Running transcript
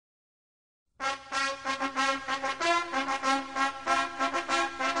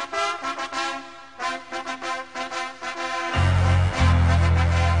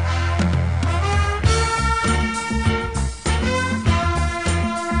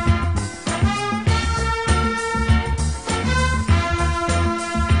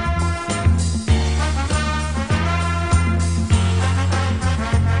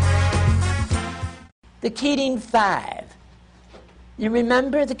Keating 5. You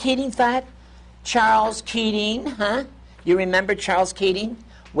remember the Keating 5? Charles Keating, huh? You remember Charles Keating?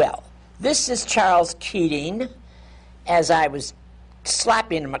 Well, this is Charles Keating as I was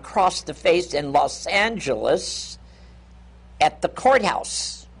slapping him across the face in Los Angeles at the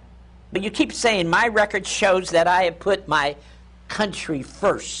courthouse. But you keep saying my record shows that I have put my country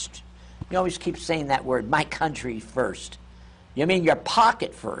first. You always keep saying that word, my country first. You mean your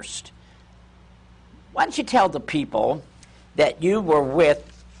pocket first. Why don't you tell the people that you were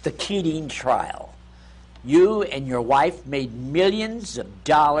with the Keating trial? You and your wife made millions of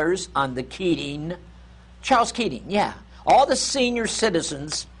dollars on the Keating, Charles Keating, yeah. All the senior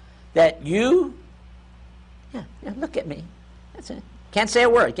citizens that you, yeah, look at me. That's it. Can't say a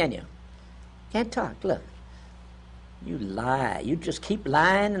word, can you? Can't talk, look. You lie. You just keep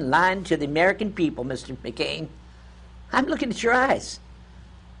lying and lying to the American people, Mr. McCain. I'm looking at your eyes.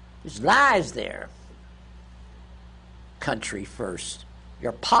 There's lies there. Country first.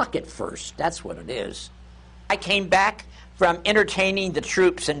 Your pocket first. That's what it is. I came back from entertaining the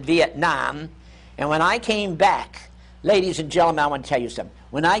troops in Vietnam, and when I came back, ladies and gentlemen, I want to tell you something.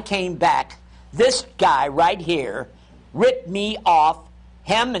 When I came back, this guy right here ripped me off,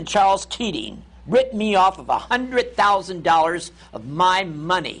 him and Charles Keating, ripped me off of $100,000 of my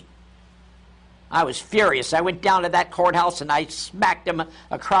money. I was furious. I went down to that courthouse and I smacked him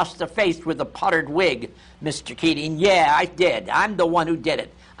across the face with a powdered wig, Mr. Keating. Yeah, I did. I'm the one who did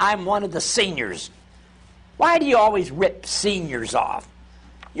it. I'm one of the seniors. Why do you always rip seniors off?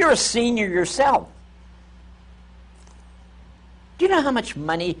 You're a senior yourself. Do you know how much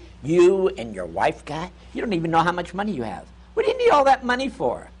money you and your wife got? You don't even know how much money you have. What do you need all that money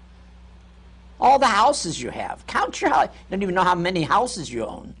for? All the houses you have. Count your house. You don't even know how many houses you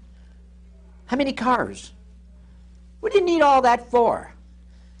own. How many cars? What do you need all that for?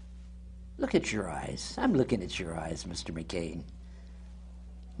 Look at your eyes. I'm looking at your eyes, Mr. McCain.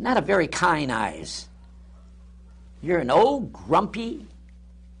 Not a very kind eyes. You're an old, grumpy,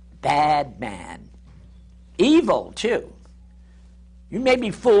 bad man. Evil, too. You maybe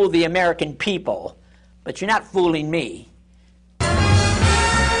fool the American people, but you're not fooling me.